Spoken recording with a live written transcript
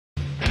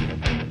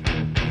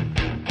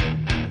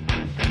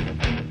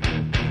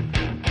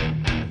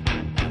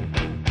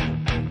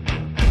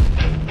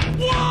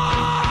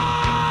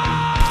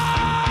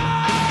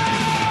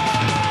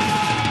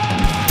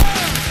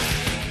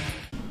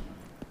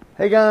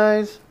Hey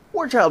guys,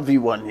 Warchild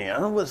V1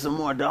 here with some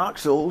more Dark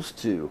Souls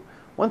 2.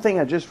 One thing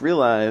I just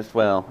realized,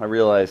 well, I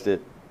realized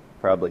it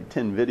probably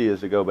 10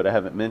 videos ago, but I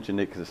haven't mentioned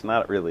it because it's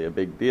not really a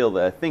big deal,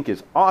 that I think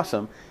is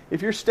awesome.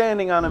 If you're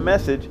standing on a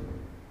message,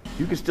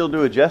 you can still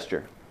do a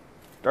gesture.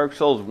 Dark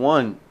Souls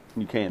 1,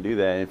 you can't do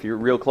that. If you're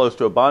real close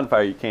to a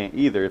bonfire, you can't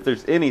either. If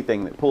there's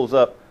anything that pulls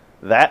up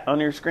that on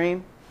your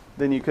screen,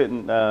 then you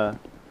couldn't,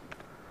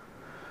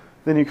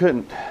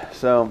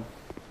 So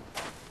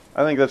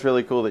I think that's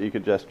really cool that you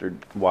could gesture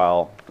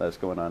while that's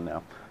going on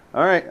now.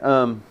 Alright,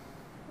 I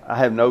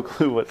have no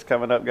clue what's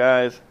coming up,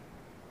 guys.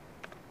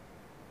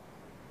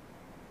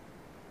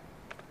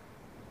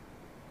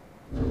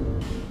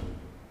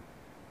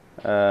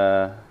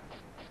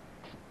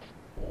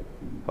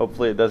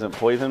 Hopefully it doesn't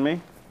poison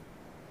me.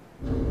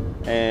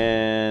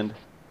 And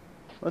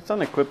let's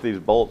unequip these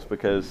bolts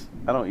because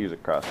I don't use a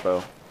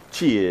crossbow.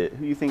 Shit,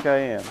 who do you think I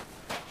am?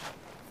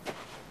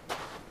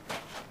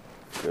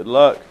 Good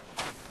luck.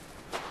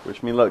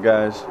 Wish me luck,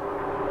 guys.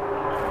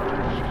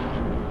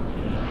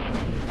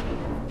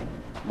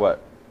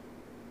 What?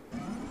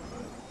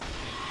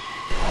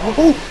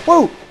 Oh,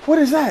 whoa! What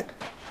is that?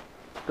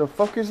 The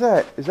fuck is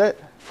that? Is that...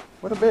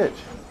 What a bitch.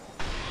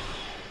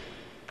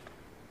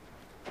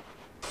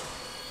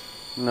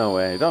 No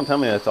way. Don't tell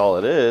me that's all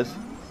it is.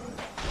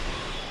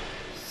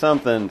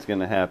 Something's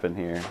gonna happen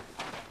here.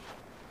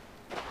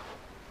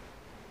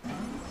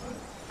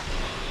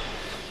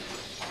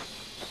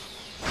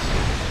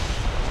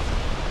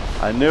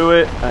 I knew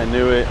it. I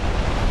knew it.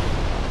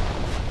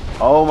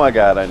 Oh my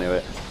god, I knew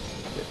it.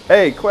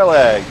 Hey,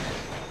 Quelag!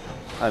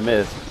 I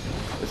missed.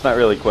 It's not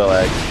really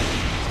Quelag.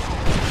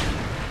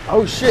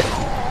 Oh shit!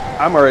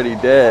 I'm already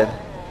dead.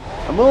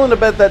 I'm willing to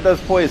bet that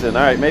does poison.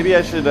 Alright, maybe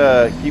I should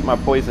keep my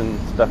poison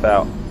stuff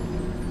out.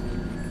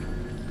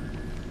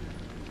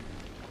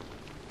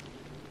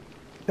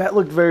 That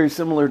looked very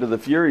similar to the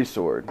Fury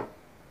Sword.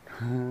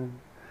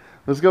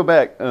 Let's go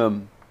back.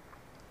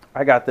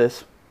 I got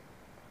this.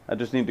 I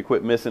just need to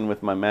quit missing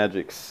with my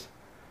magics.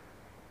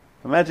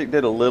 My magic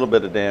did a little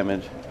bit of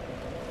damage.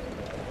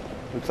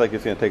 Looks like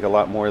it's going to take a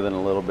lot more than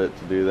a little bit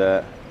to do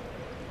that.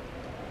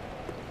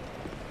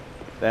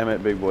 Damn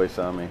it, big boy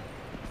saw me.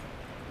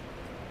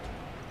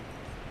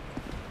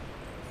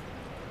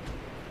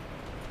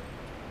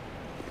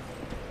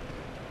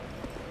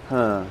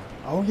 Huh.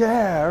 Oh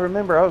yeah, I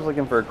remember I was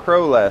looking for a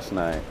crow last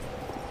night.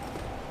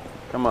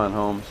 Come on,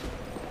 Holmes.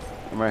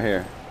 I'm right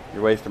here.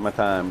 You're wasting my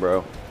time,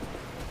 bro.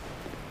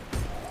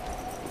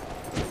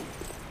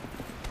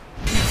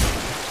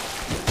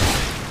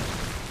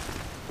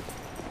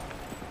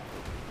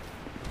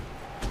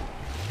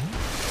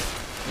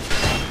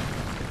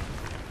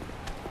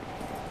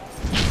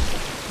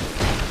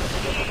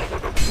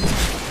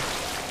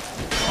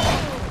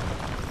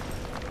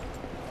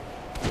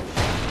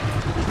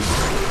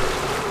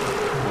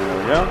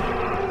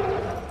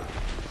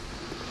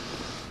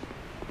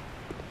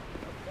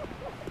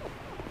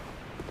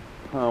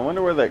 I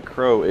wonder where that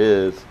crow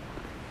is.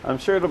 I'm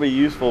sure it'll be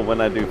useful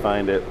when I do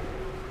find it.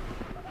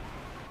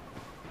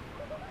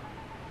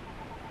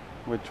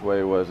 Which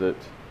way was it?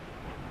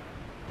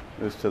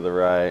 It was to the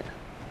right.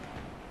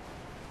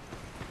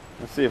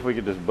 Let's see if we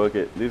could just book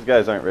it. These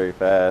guys aren't very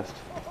fast.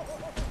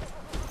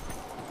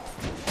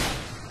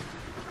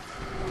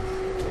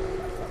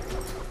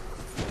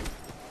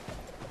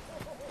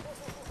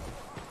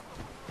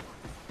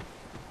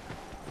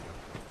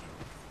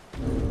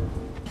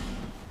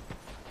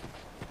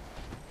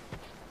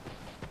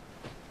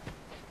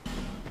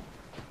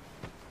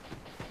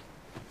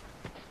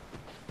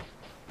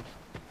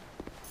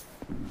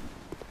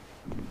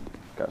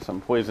 Got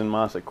some poison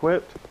moss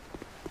equipped.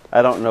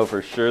 I don't know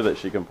for sure that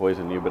she can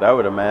poison you, but I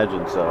would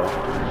imagine so.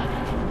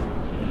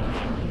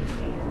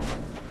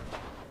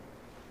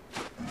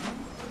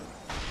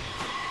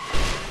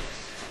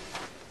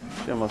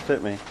 She almost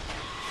hit me.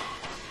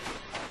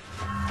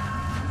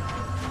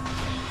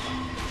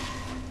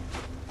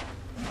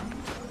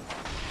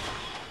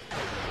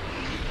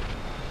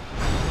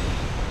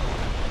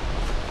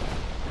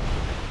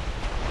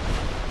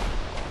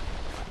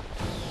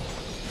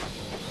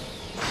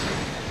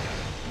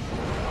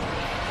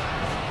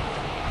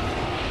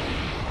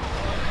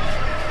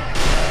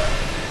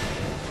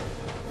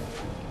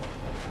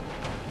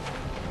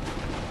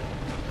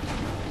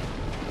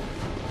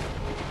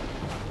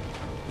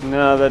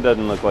 No, that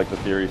doesn't look like the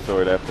Fury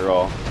Sword after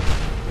all.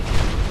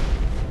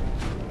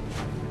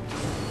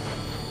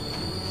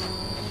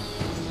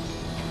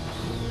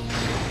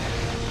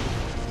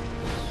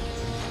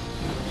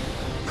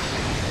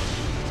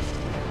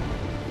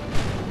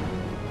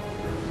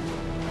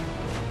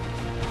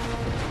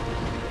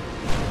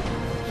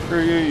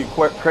 Screw you, you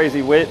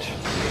crazy witch.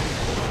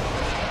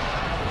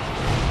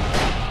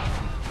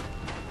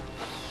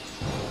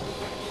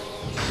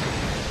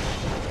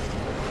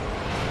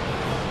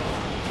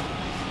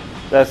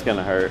 That's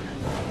gonna hurt.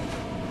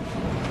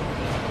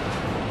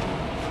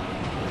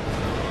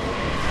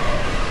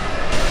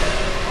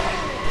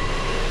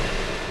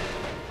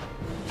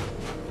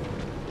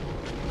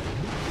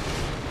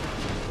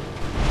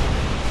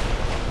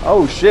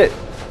 Oh shit.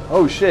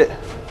 Oh shit.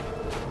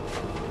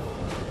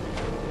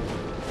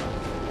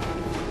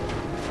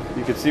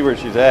 You can see where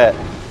she's at.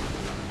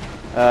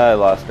 I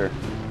lost her.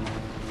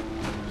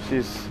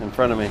 She's in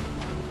front of me.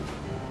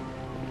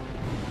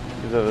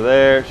 She's over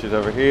there. She's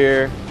over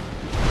here.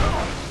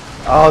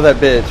 Oh, that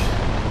bitch.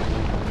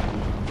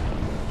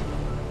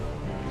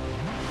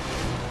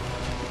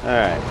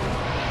 Alright.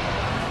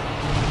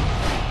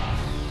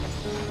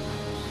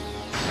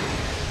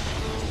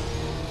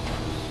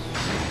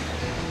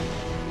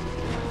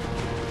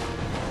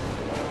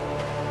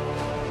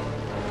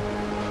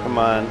 Come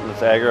on,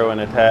 let's aggro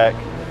and attack.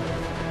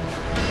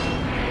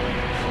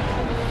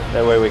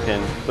 That way we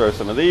can throw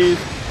some of these.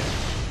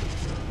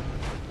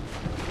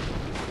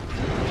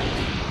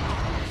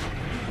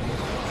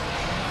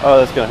 Oh,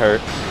 that's gonna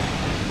hurt.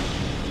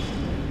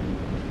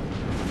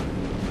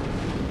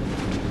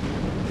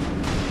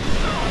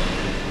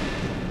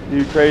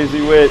 You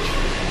crazy witch.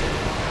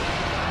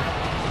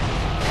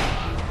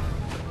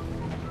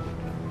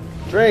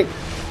 Drink.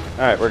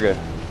 Alright, we're good.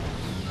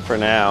 For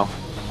now.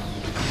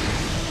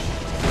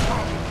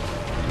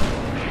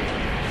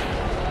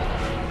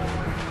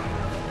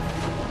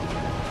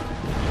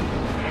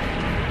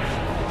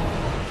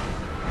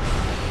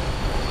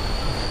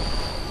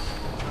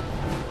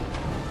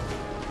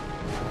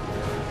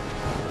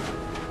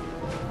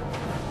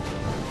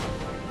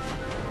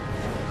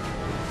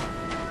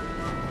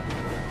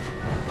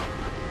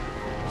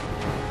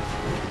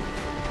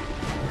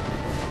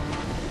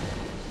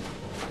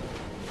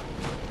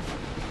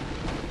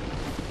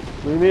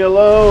 Leave me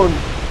alone.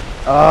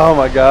 Oh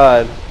my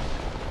god.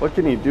 What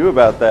can you do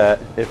about that,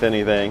 if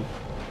anything?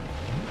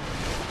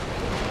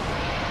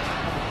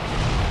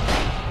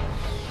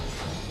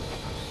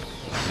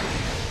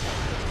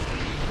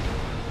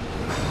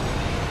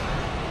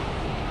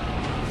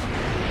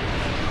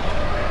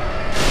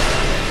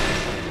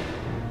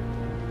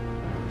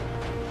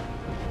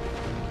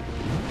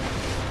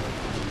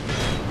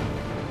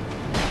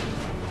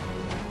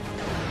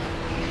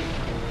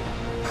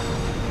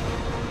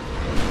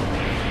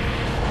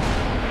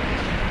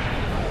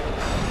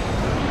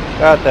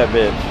 Got that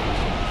bitch.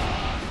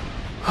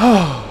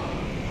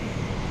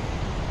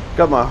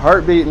 Got my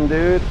heart beating,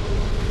 dude.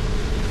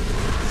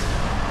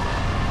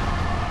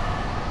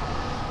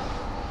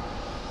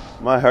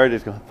 My heart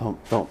is going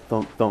thump, thump,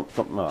 thump, thump,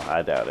 thump. No,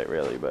 I doubt it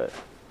really, but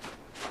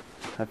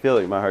I feel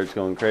like my heart's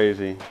going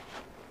crazy.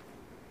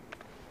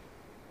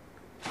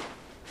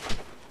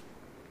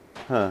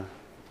 Huh.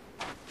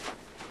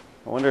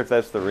 I wonder if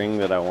that's the ring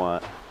that I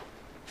want.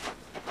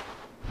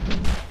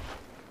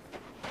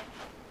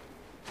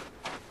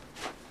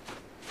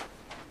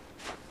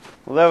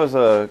 Well, that was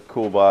a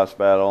cool boss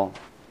battle.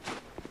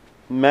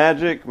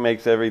 Magic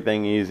makes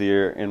everything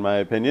easier, in my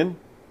opinion.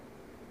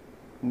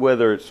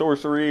 Whether it's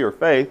sorcery or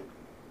faith.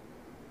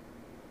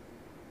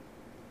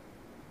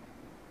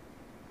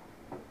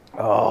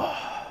 Oh.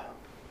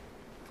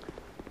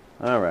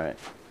 Alright.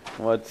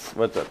 What's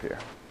up here?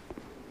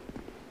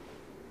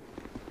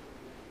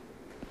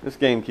 This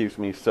game keeps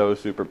me so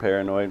super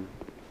paranoid.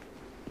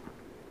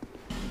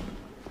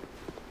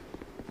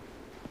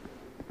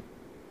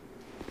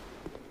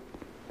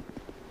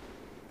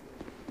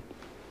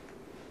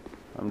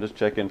 I'm just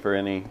checking for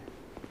any...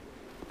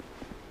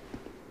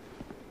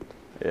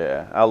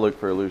 Yeah, I'll look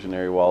for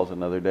illusionary walls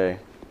another day.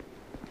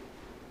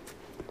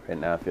 Right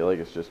now I feel like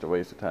it's just a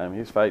waste of time.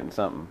 He's fighting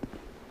something.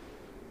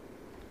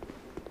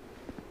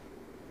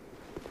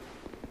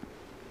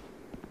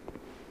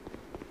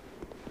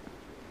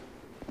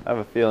 I have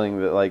a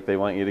feeling that like they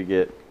want you to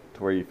get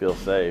to where you feel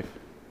safe.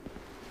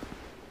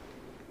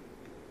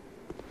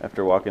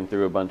 After walking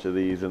through a bunch of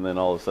these and then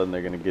all of a sudden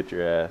they're going to get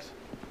your ass.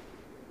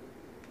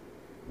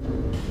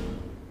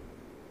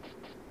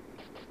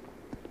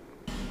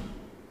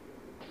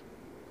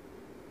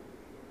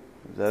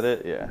 Is that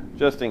it? Yeah,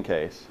 just in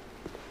case.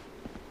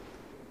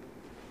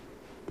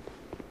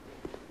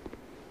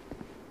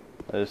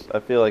 I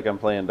feel like I'm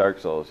playing Dark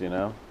Souls, you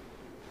know?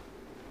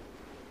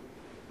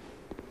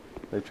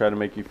 They try to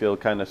make you feel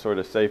kind of sort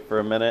of safe for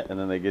a minute and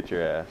then they get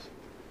your ass.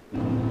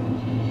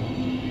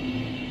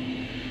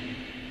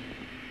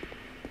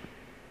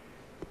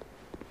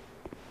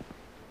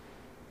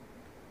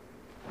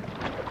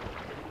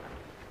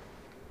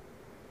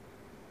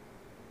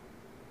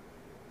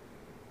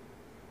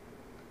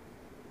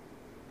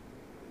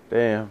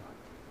 Damn.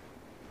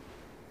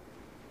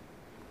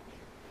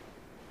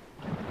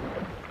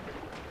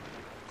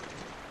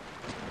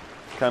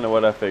 Kind of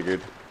what I figured.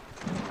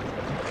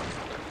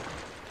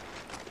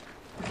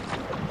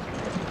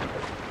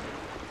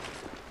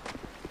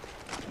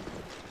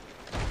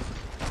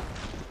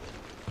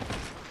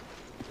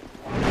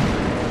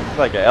 It's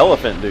like an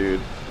elephant dude.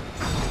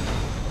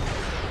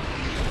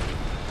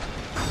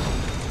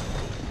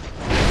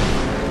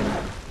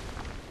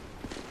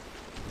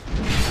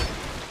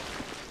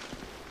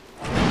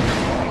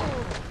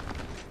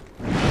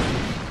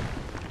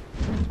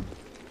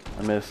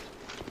 I missed.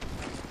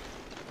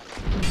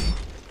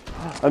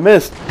 I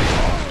missed.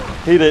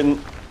 He didn't.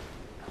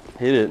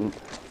 He didn't.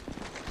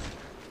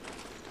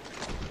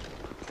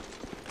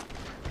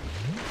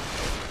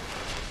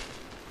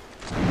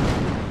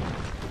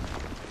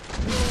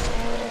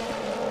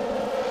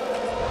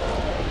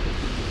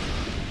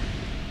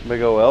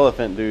 Big ol'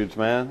 elephant dudes,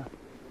 man.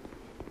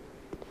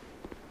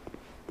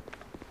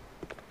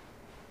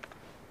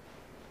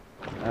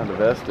 Now the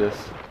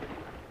Vestus.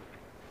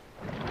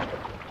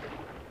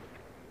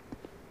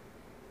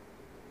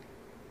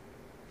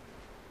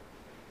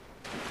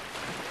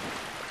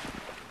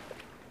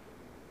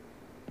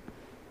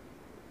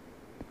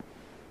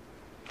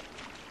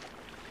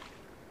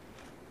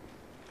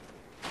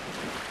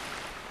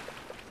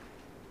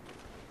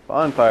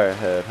 Bonfire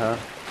head, huh?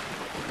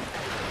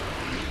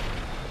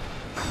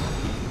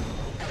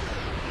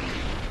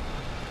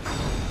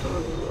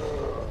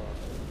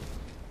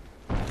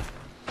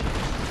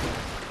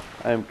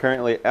 I am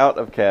currently out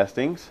of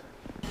castings.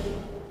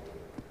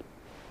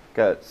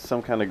 Got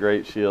some kind of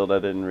great shield. I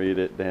didn't read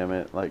it, damn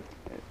it. Like,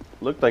 it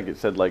looked like it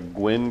said like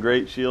Gwyn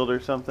Great Shield or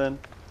something.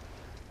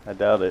 I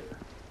doubt it.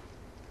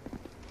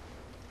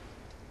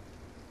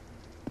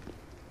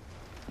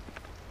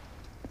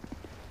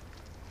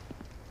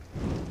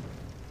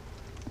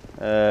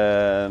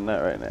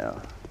 Not right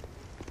now.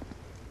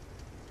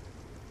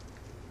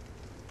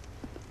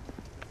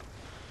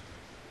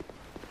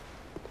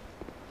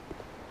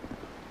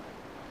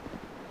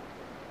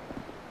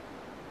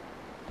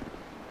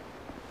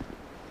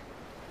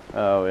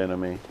 Oh,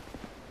 enemy.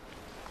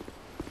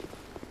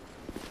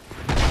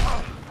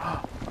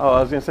 Oh,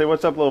 I was gonna say,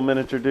 what's up, little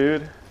miniature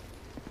dude?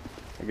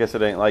 I guess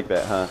it ain't like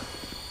that, huh?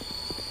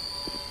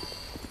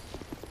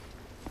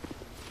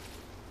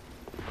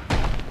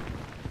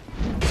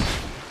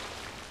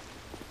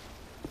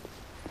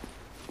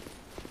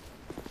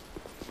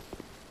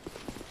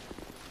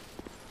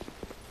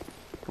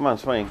 Come on,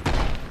 swing.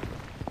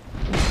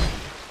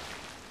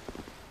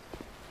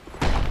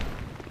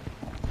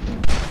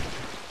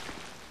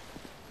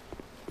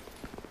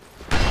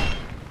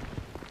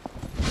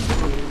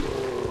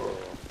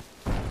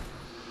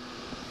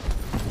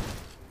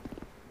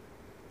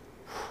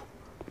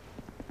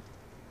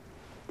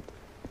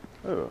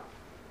 Ooh.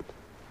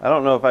 I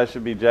don't know if I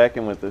should be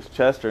jacking with this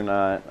chest or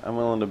not. I'm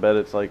willing to bet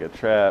it's like a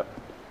trap.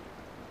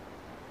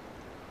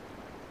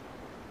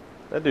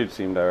 That dude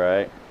seemed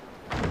alright.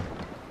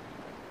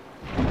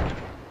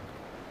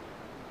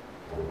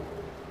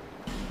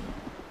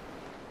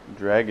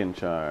 Dragon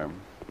Charm.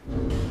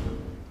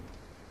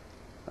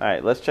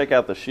 Alright, let's check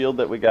out the shield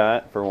that we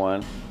got, for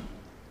one.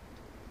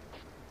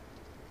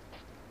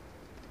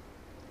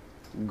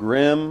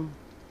 Gyrim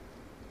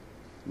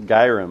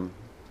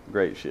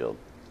Great Shield.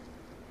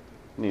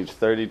 Needs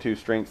 32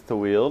 strength to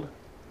wield.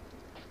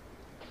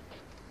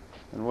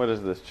 And what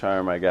is this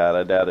charm I got?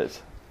 I doubt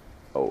it's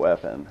a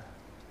weapon.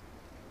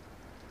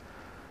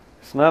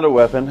 It's not a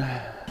weapon.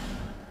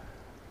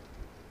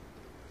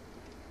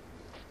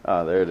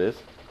 Ah, there it is.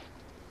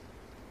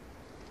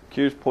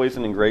 Cures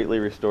poison and greatly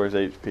restores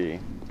HP.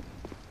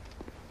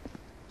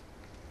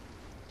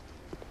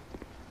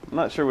 I'm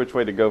not sure which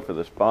way to go for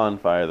this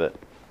bonfire that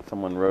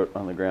someone wrote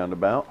on the ground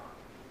about.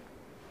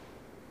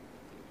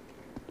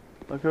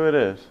 Look who it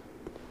is.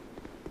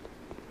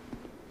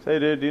 Say,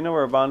 dude, do you know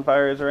where a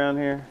bonfire is around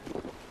here?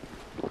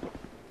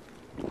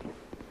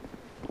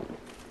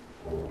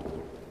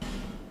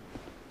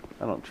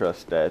 I don't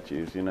trust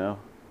statues, you know?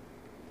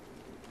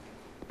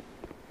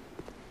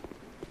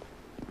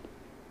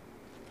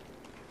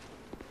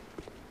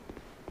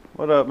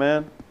 What up,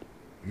 man?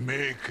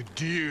 Make a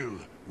deal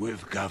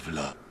with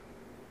Gavla.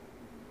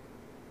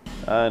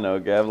 I know,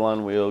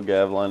 Gavlon wheel,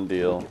 Gavlon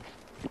deal.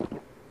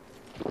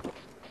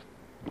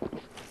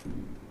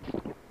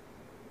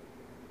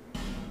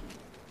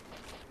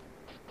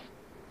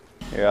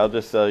 Here, I'll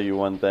just sell you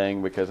one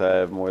thing because I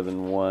have more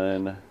than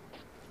one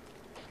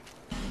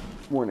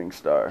Morning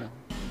Star.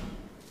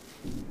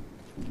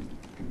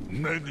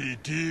 Many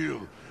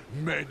deal,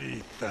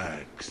 many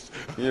thanks.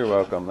 You're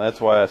welcome.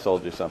 That's why I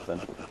sold you something.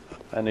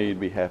 I knew you'd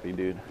be happy,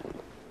 dude.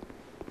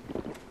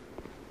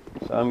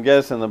 So I'm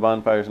guessing the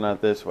bonfire's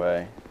not this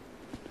way.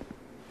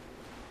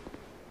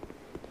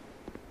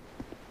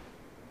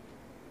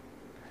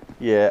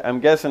 Yeah, I'm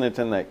guessing it's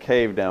in that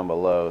cave down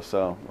below,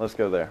 so let's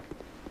go there.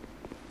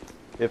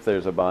 If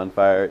there's a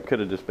bonfire, it could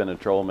have just been a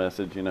troll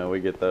message, you know, we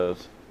get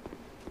those.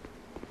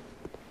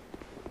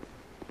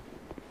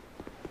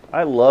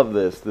 I love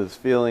this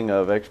feeling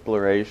of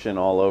exploration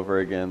all over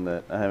again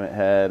that I haven't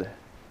had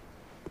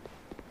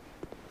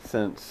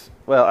since,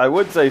 well, I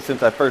would say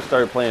since I first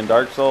started playing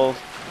Dark Souls,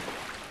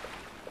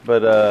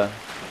 but,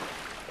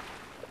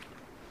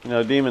 you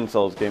know, Demon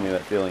Souls gave me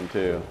that feeling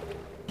too.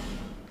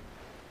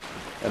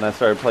 And I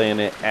started playing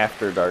it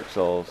after Dark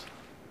Souls.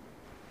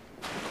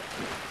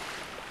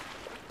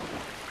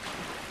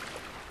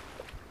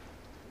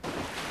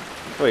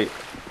 Sweet.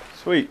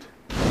 Sweet.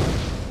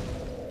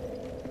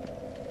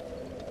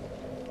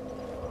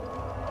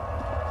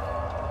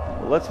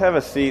 Well, let's have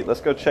a seat.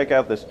 Let's go check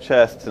out this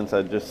chest since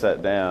I just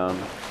sat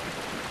down.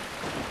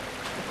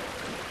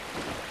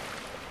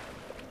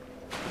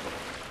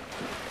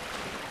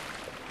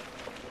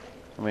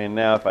 I mean,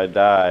 now if I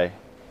die,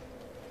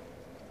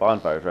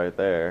 bonfire's right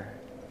there.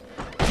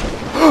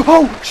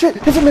 Oh, shit!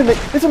 It's a mimic!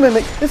 It's a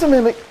mimic! It's a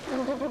mimic!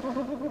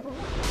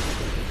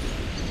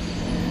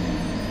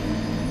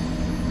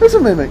 It's a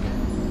mimic!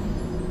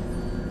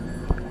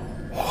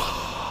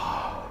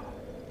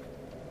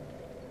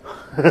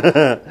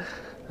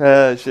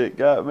 That shit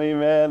got me,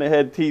 man. It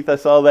had teeth. I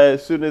saw that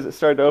as soon as it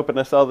started to open.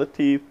 I saw the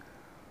teeth.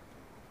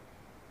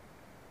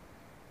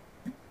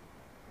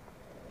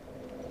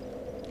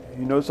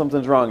 You know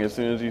something's wrong as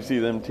soon as you see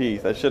them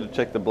teeth. I should have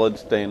checked the blood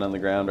stain on the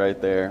ground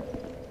right there.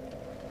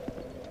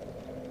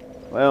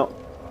 Well,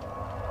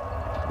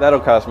 that'll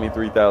cost me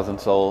 3,000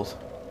 souls.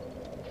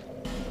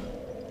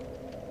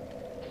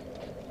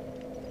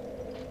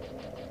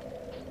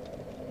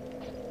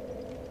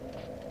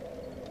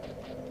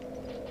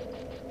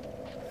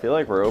 I feel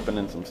like we're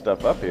opening some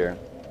stuff up here.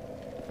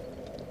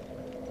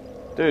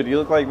 Dude, you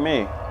look like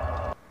me.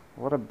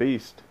 What a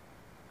beast.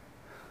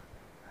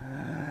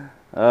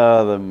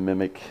 Oh, the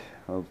mimic.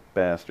 Those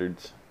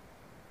bastards.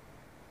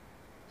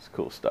 It's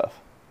cool stuff.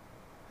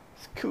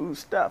 It's cool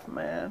stuff,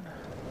 man.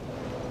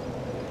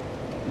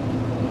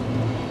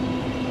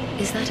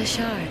 Is that a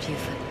shard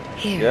you've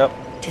here? Yep.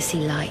 To see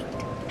light.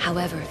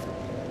 However.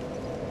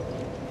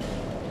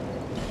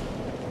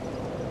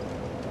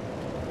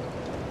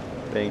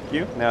 Thank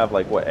you. Now I have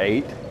like, what,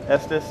 8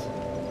 Estus?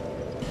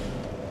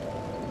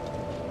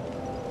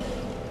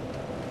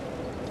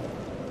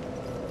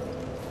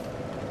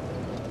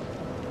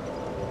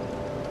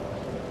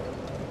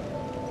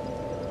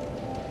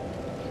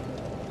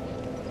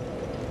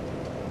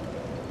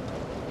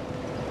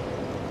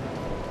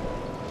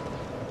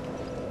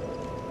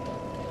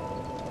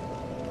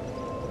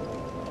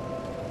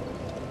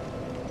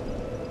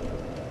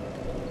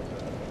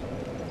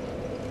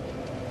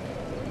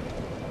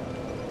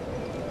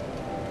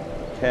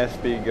 Cast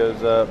speed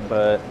goes up,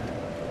 but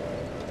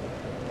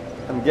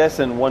I'm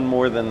guessing one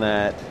more than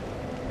that,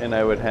 and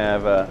I would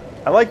have,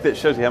 I like that it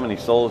shows you how many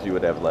souls you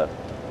would have left.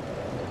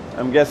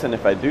 I'm guessing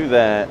if I do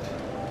that,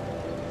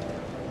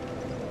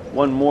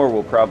 one more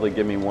will probably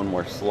give me one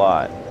more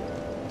slot.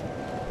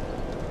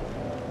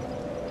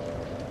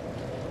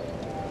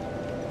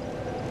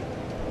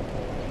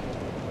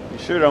 You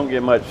sure don't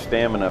get much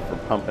stamina for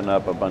pumping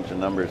up a bunch of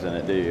numbers in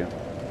it, do you?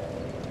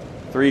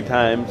 3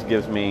 times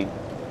gives me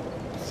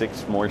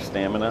 6 more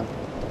stamina.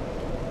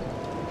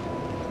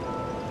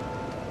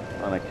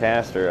 On a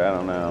caster, I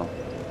don't know.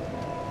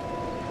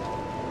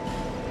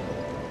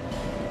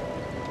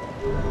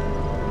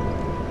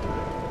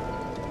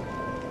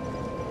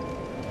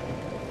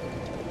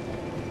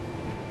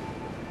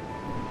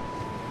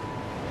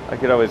 I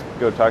could always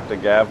go talk to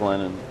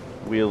Gavlin and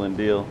wheel and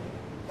deal.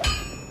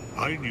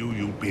 I knew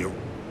you'd be a...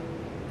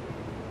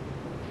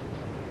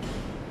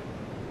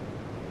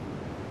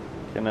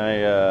 Can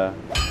I,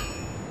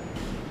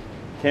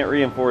 can't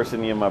reinforce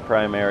any of my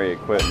primary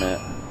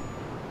equipment.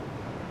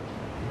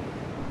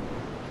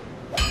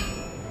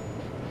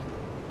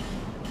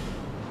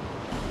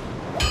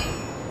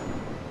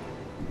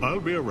 I'll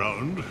be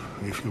around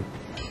if you...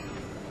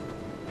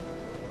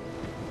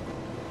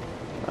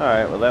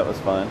 Alright, well that was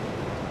fun.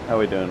 How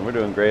we doing? We're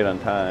doing great on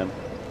time.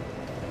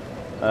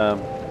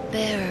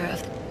 Bearer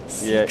of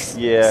Yeah.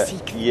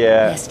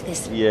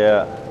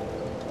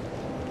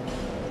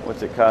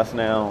 What's it cost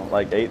now?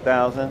 Like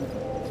 8,000?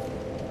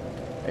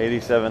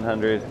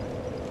 8,700.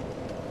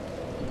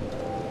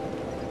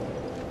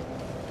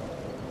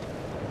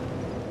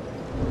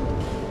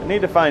 I need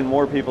to find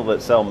more people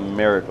that sell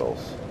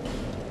miracles.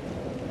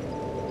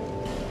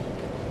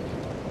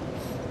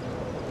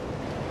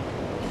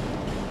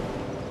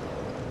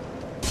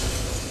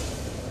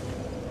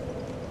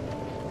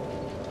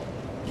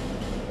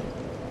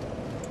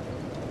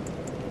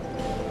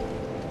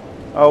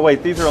 Oh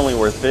wait, these are only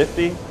worth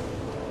 50?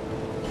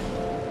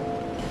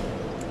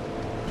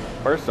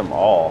 First them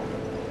all.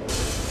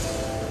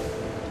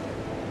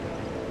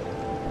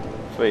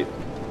 Sweet.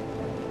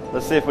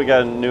 Let's see if we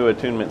got a new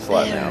attunement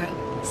slot now.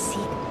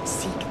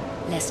 Seek,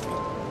 lest.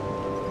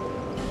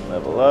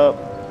 Level up.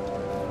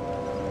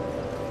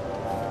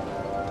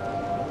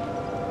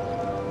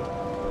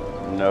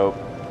 Nope.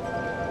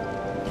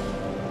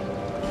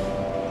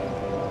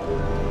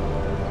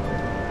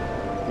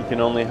 You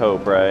can only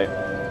hope, right?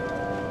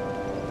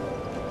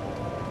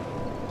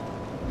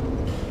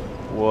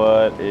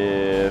 What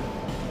if...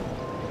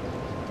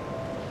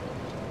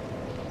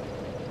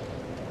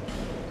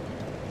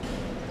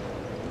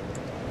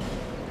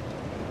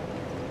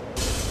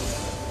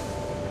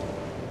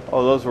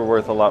 Oh, those were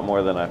worth a lot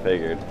more than I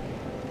figured.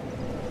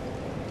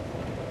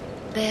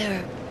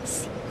 Bearer,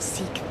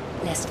 seek,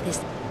 lest this.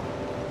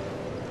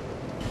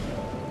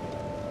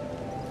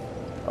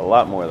 A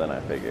lot more than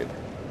I figured.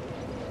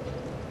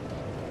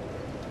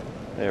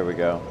 There we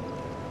go.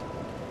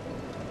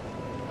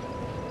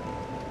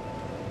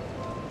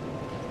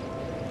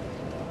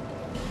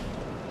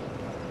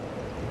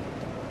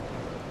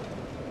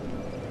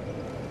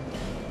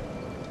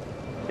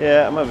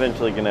 Yeah, I'm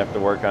eventually going to have to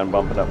work on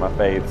bumping up my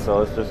faith, so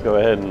let's just go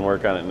ahead and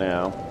work on it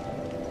now.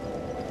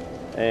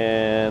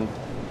 And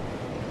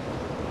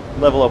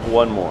level up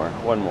one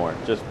more,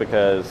 just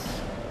because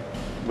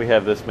we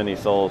have this many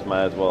souls,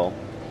 might as well.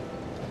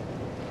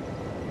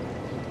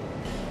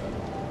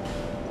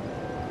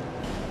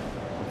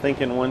 I'm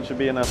thinking one should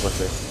be enough with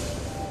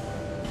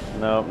it.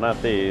 Nope,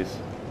 not these.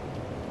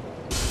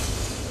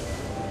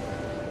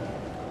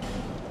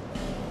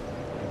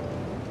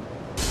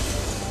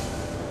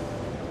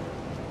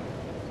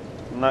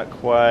 not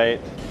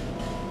quite.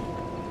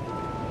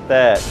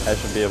 That I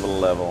should be able to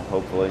level,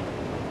 hopefully.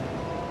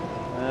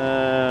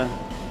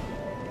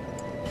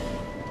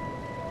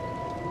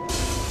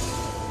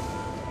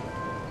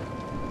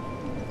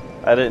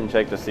 I didn't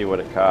check to see what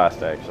it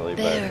cost actually,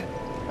 but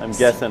I'm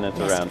guessing it's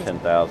around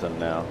 10,000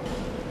 now.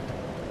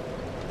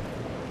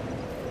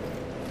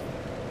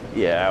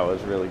 Yeah, I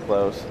was really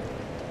close.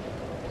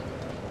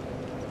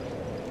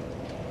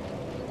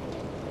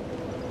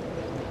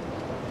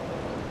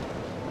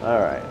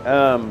 Alright,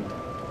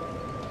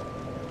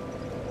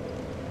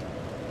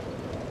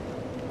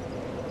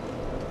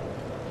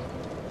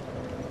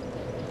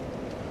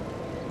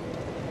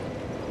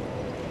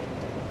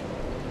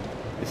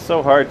 it's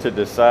so hard to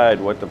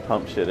decide what to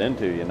pump shit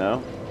into, you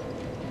know?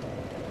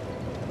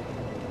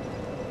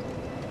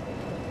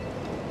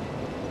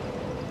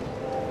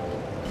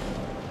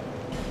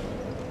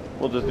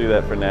 We'll just do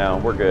that for now.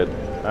 We're good.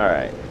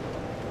 Alright.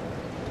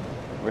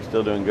 We're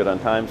still doing good on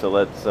time, so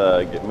let's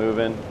get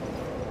moving.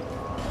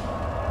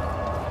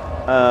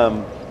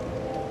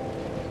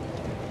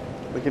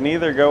 We can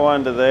either go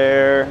on to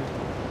there,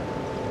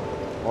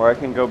 or I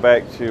can go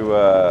back to,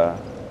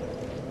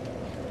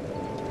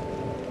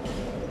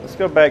 let's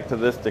go back to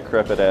this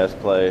decrepit-ass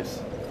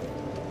place.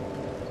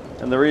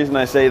 And the reason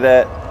I say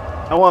that,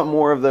 I want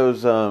more of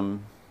those,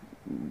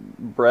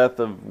 breath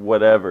of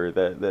whatever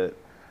that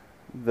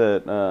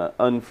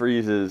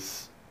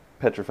unfreezes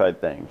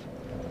petrified things.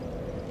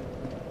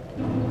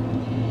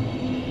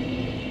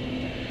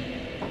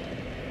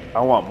 I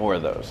want more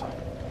of those,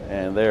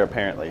 and they're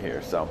apparently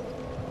here, so.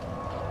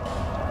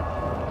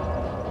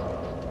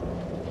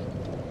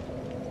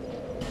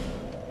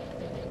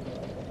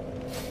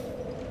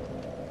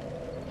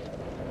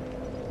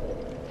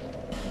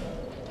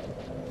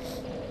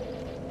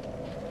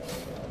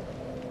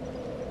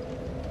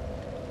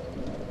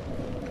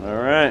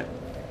 All right.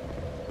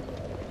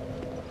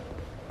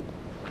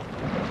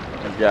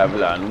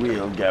 Gavlon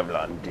wheel,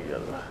 Gavlon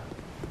deal.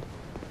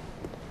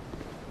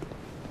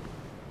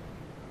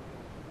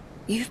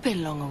 You've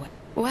been long away.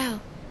 Well.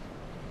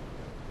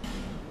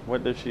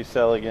 What does she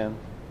sell again?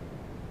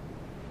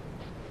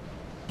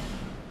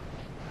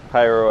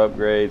 Pyro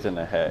upgrades and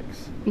a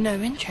hex. No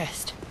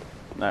interest.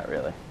 Not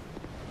really.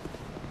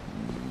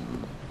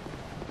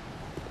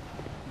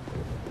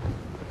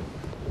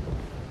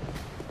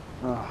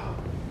 Oh.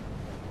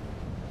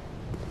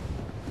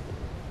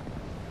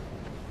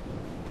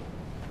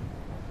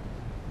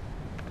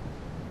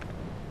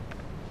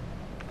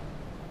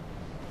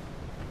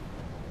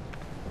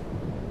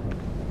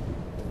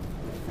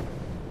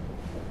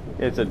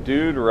 It's a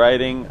dude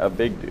riding a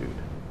big dude.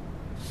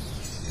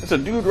 It's a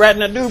dude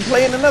riding a dude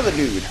playing another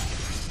dude.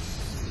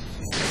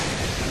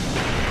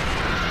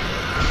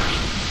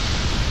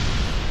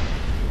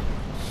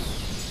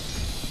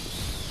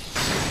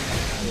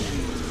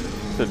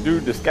 It's a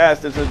dude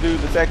disguised as a dude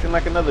that's acting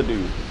like another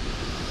dude.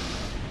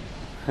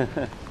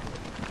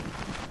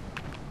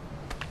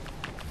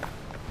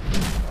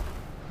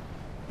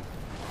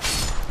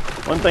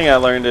 One thing I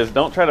learned is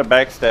don't try to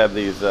backstab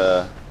these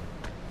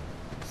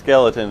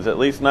skeletons, at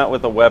least not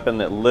with a weapon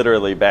that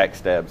literally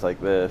backstabs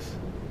like this.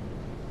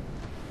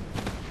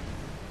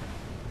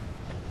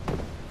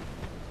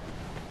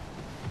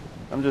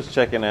 I'm just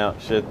checking out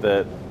shit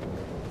that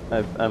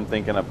I'm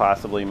thinking I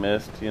possibly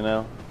missed, you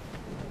know?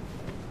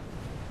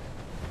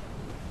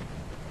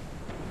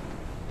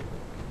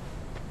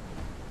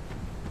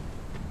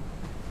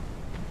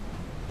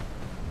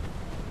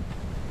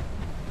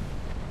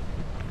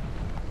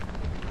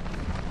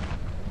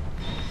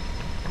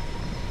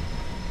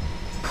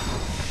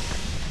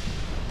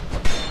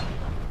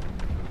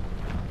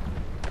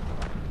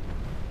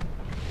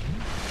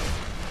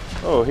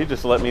 Oh, he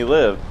just let me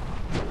live.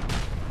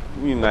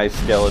 You nice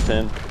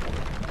skeleton.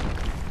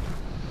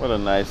 What a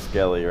nice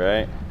skelly,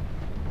 right?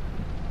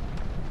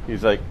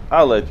 He's like,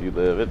 I'll let you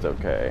live, it's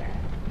okay.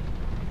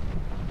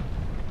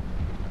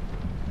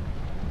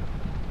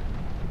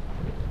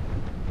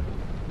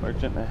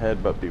 Merchant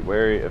ahead, but be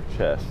wary of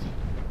chests.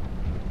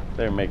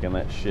 They're making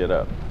that shit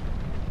up.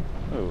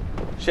 Ooh,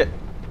 shit.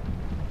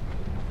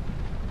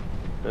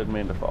 Didn't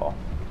mean to fall.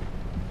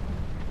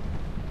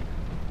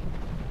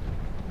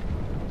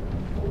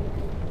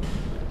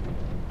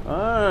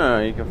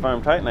 Ah, you can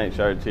farm Titanite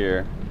shards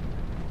here.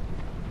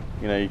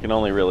 You know, you can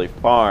only really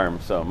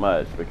farm so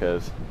much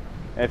because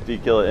after you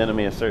kill an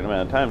enemy a certain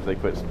amount of times, they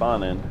quit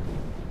spawning.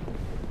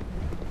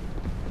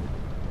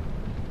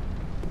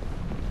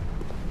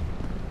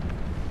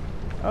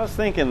 I was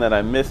thinking that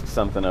I missed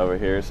something over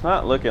here. It's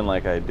not looking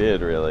like I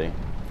did, really.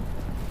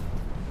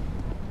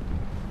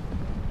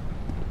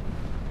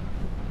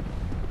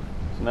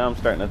 So now I'm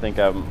starting to think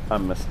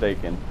I'm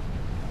mistaken.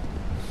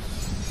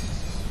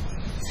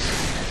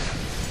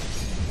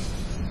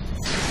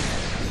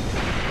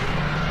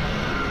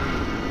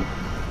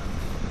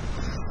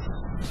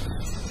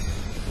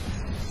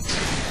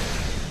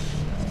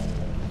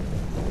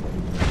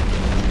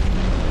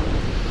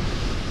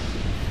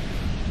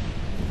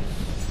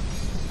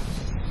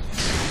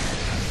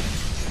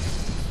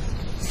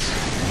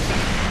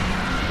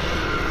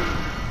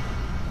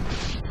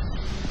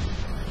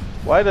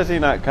 Why does he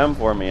not come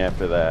for me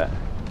after that?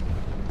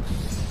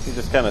 He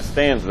just kind of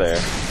stands there.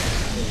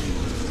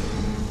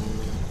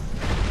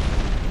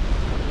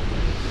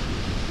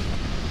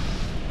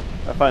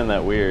 I find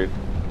that weird.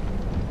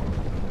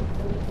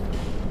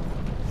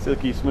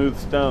 Silky smooth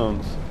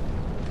stones.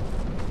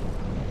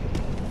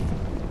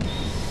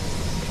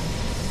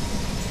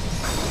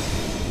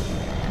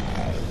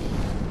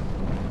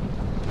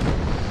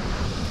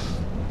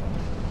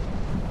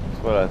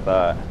 That's what I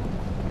thought.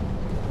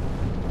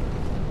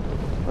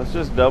 Let's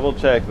just double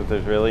check that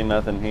there's really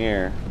nothing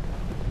here.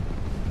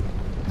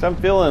 'Cause I'm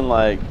feeling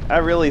like I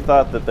really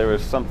thought that there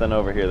was something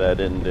over here that I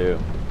didn't do.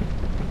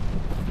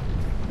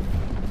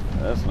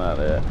 That's not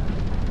it.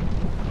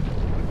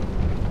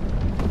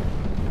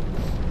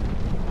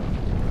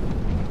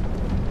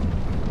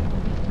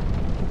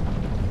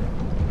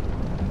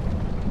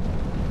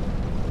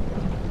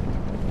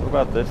 What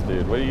about this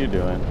dude? What are you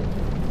doing?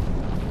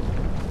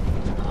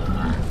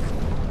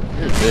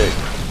 You're big.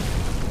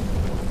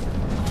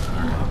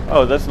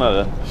 Oh, that's not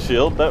a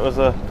shield. That was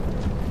a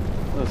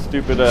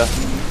stupid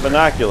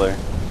binocular.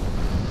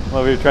 I'm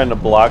over here trying to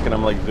block and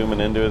I'm like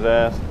zooming into his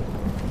ass.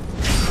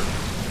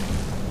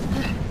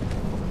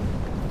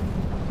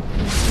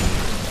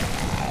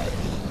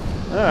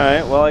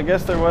 Alright, well I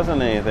guess there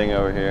wasn't anything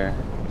over here.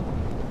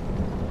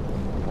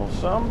 Well,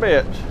 some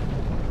bitch.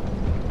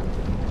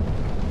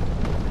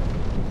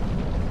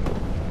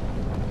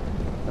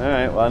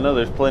 Alright, well I know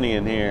there's plenty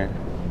in here.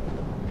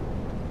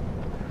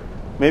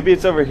 Maybe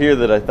it's over here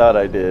that I thought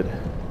I did.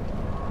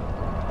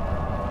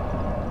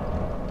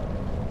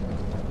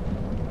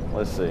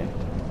 Let's see.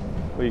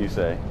 What do you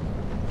say?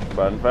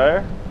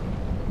 Bonfire?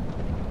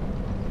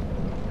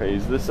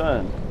 Praise the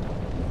sun.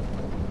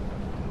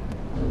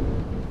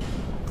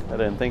 I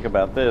didn't think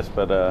about this,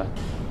 but there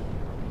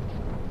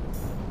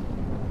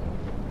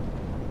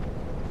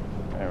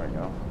we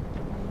go.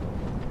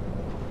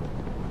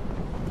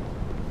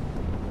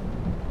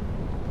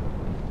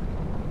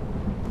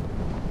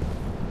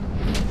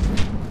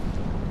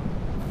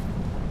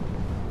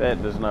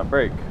 That does not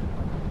break.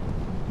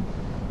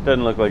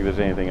 Doesn't look like there's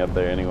anything up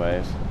there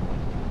anyways.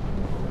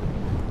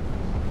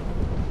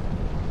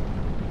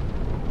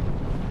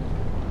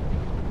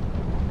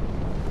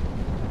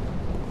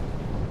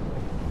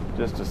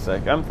 Just a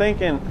sec. I'm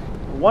thinking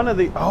one of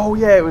the... Oh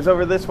yeah, it was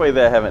over this way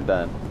that I haven't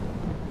done.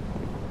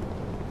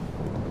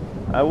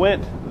 I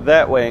went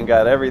that way and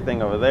got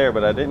everything over there,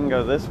 but I didn't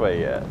go this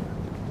way yet.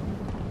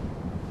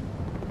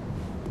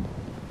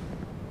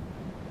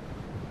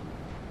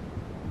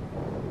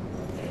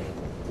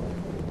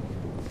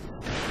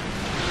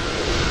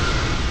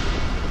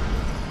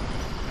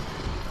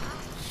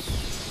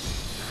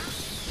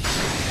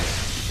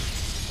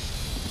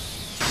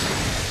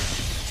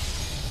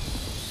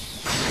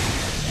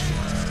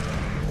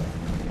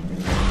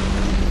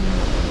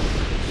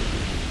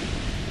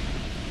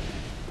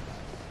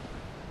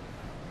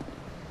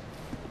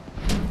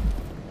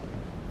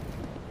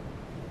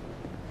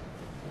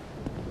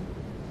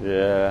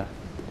 Yeah.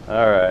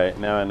 Alright,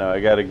 now I know. I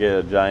gotta get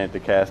a giant to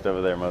cast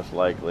over there most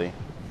likely.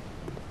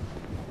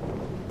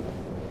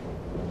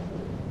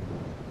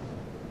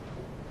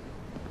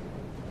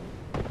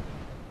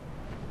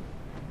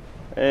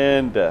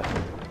 And death.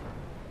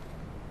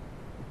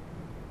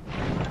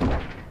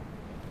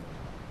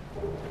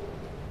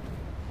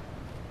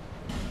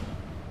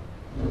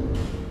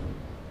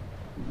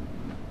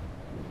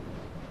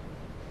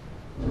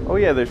 Oh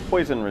yeah, there's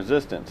poison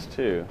resistance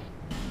too.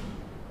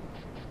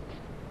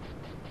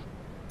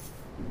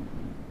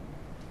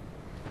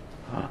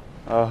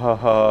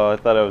 Oh, I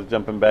thought I was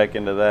jumping back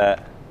into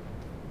that.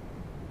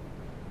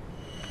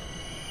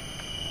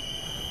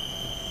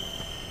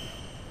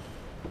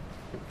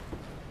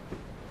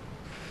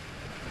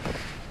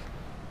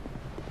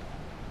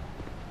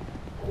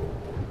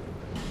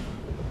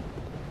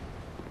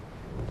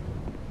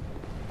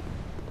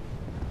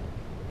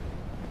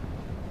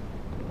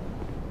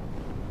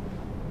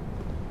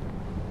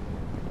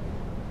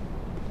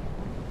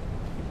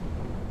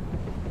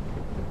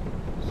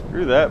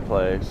 Screw that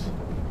place.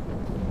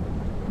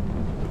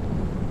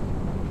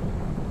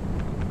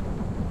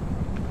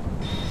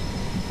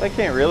 That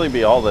can't really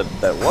be all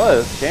that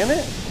was, can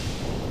it?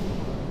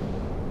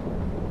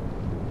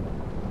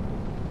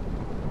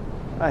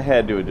 I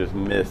had to have just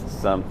missed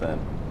something.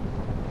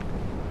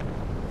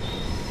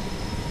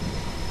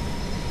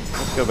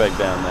 Let's go back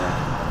down there.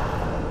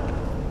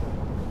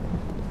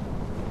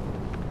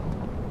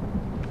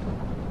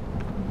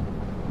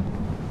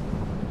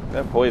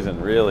 That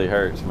poison really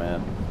hurts,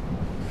 man.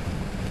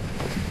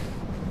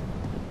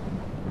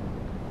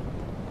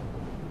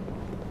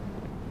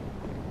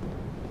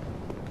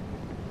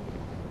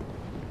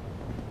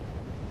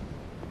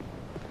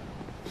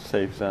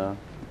 Safe zone.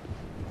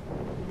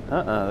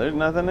 There's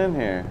nothing in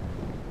here.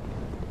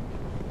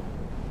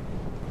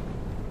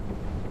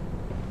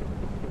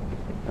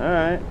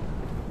 Alright.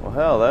 Well,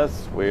 hell,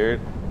 that's weird.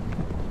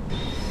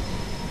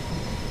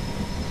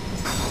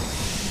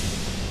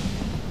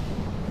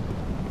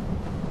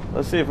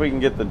 Let's see if we can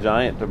get the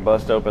giant to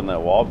bust open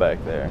that wall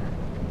back there.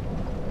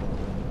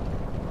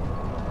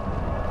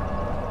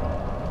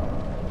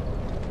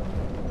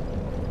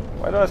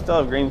 Why do I still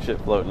have green shit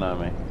floating on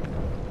me?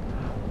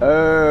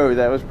 Oh,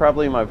 that was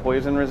probably my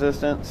poison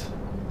resistance.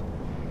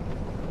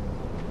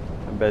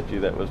 I bet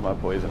you that was my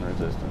poison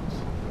resistance.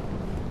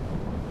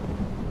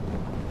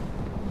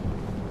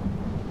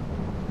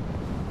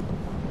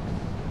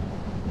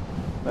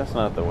 That's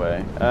not the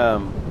way.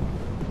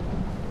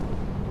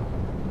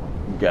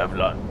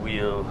 Gavlon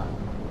wheel,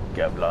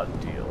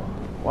 Gavlon deal.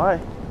 Why?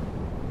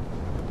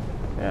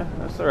 Yeah,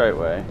 that's the right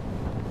way.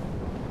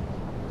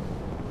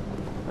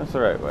 That's the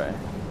right way.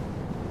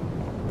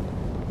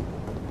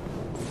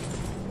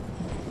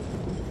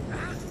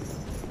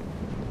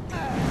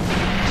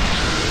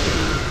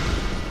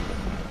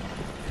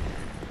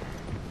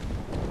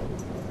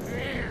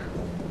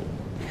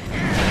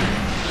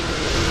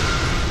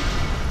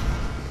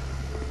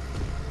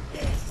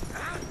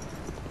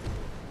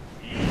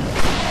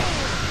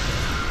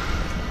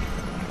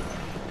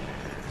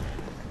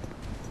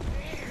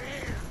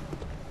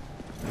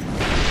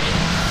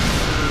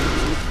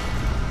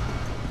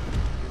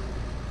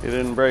 He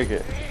didn't break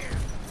it.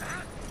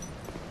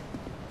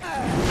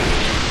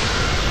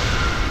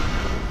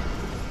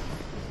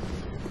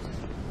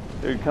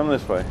 Dude, come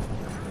this way.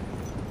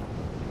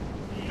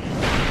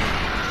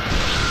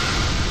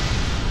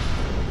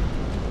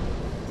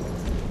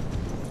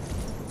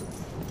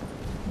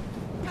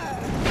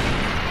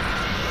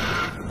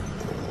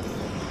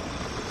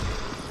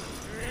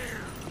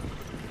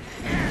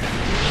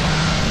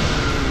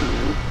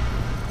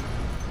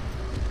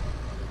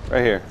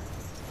 Right here.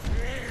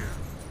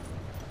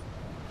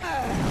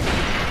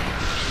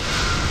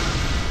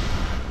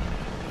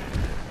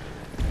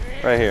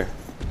 Right here.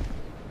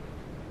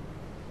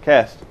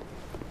 Cast.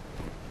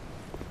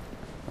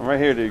 I'm right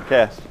here, dude.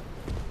 Cast.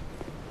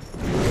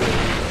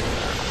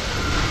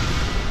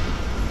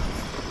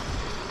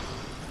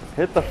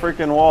 Hit the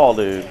freaking wall,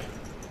 dude.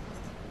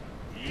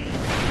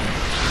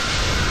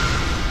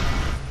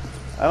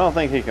 I don't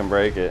think he can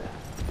break it.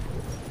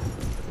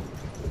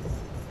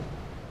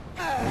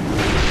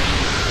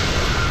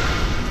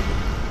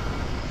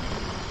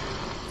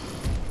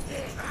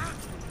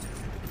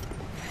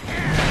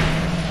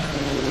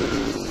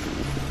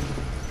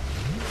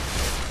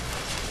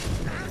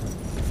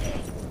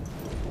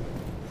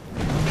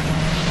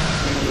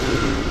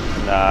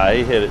 Nah,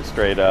 he hit it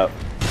straight up.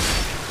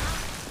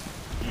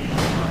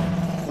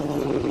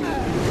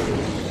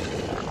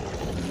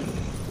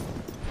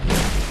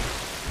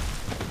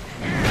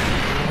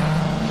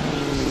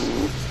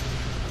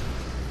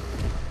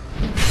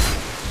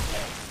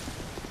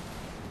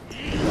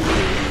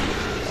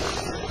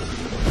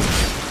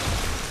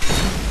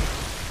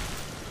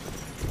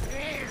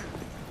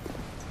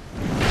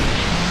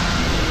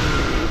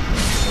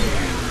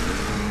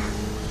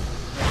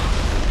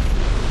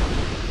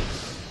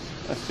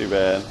 That's too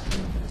bad.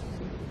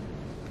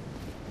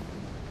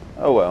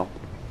 Oh well.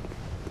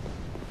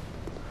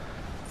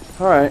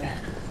 Alright,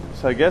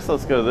 so I guess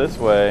let's go this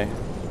way.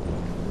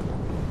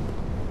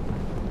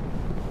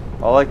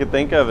 All I could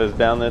think of is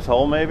down this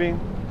hole, maybe?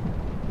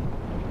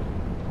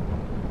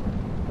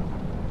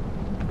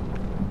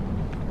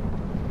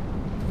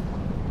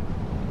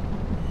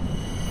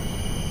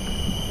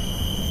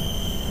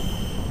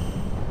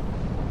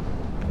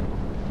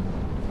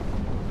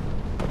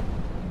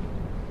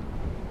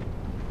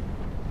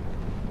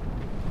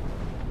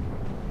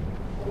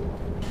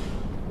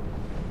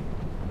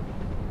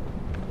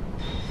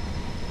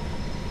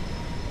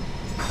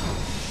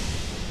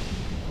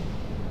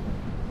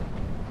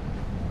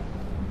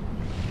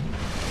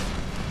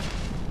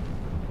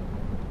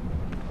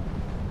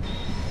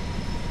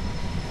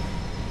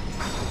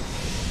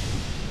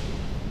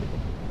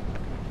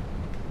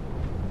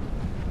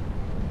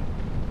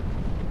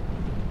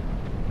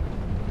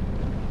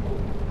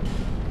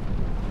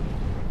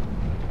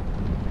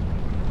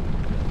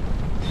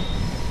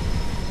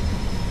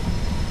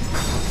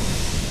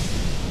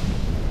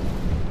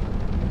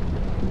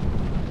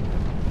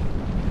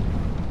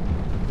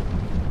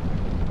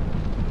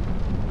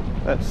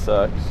 That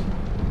sucks.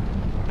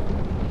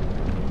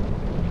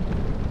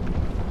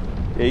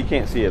 Yeah, you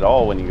can't see it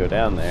all when you go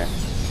down there.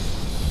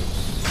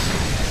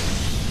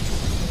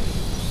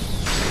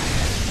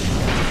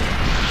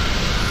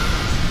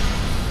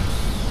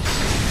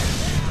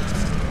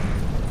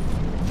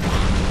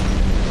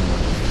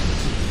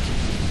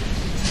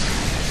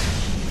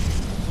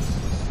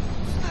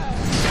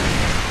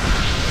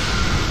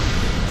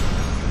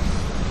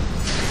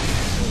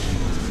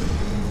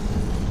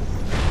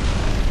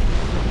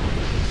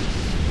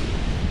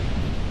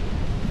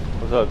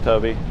 What's up,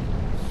 Tubby?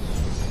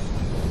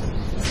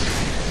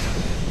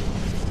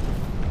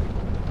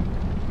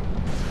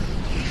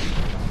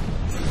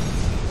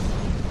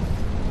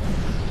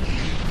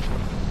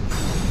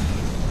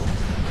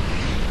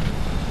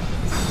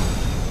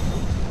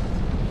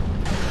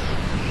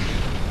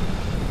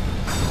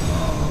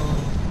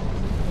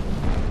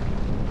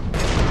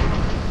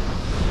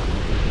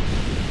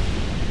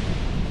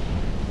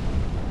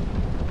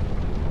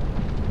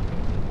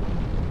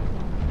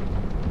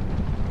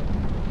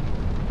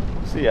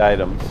 See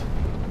items.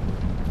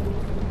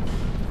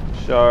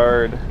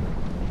 Shard.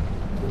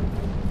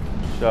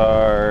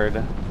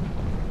 shard.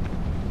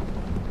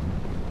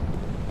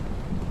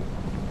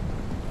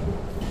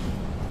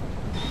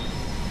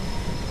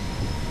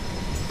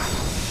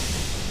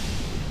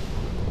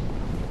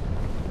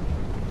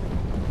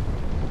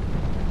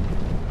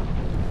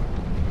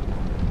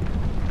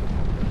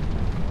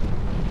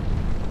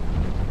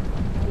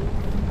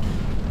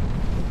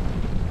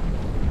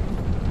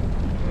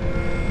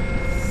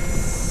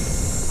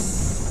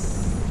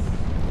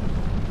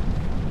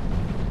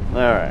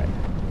 Alright.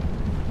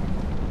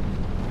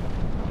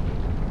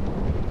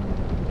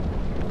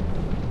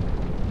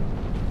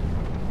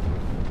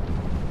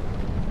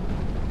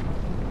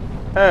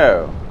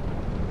 Oh.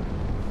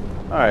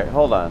 Alright,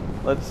 hold on.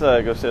 Let's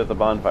go sit at the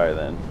bonfire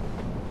then.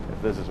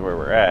 If this is where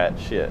we're at,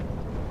 shit.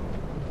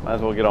 Might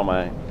as well get all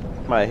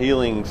my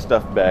healing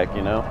stuff back,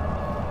 you know?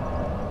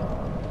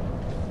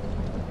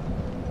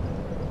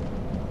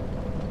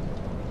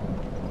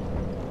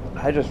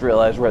 I just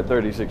realized we're at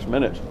 36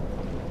 minutes.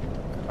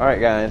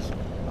 Alright guys,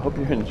 I hope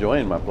you're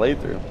enjoying my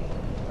playthrough.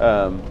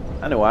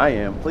 I know I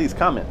am. Please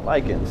comment,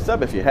 like, and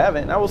sub if you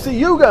haven't. And I will see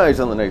you guys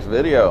on the next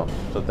video.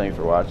 So thanks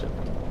for watching.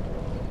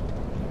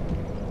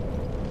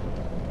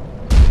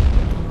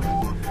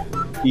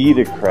 E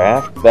to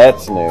craft?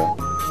 That's new.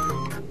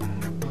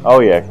 Oh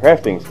yeah,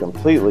 crafting's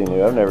completely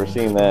new. I've never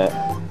seen that.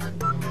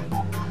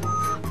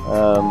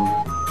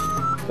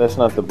 That's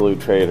not the blue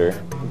trader.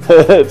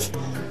 That's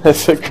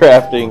the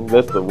crafting.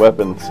 That's the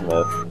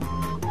weaponsmith.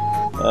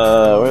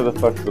 Where the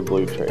fuck's the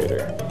blue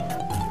trader?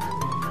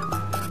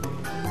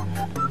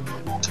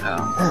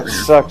 It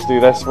sucks,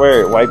 dude. I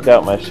swear it wiped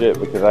out my shit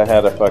because I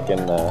had a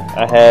fucking,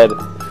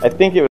 I think it was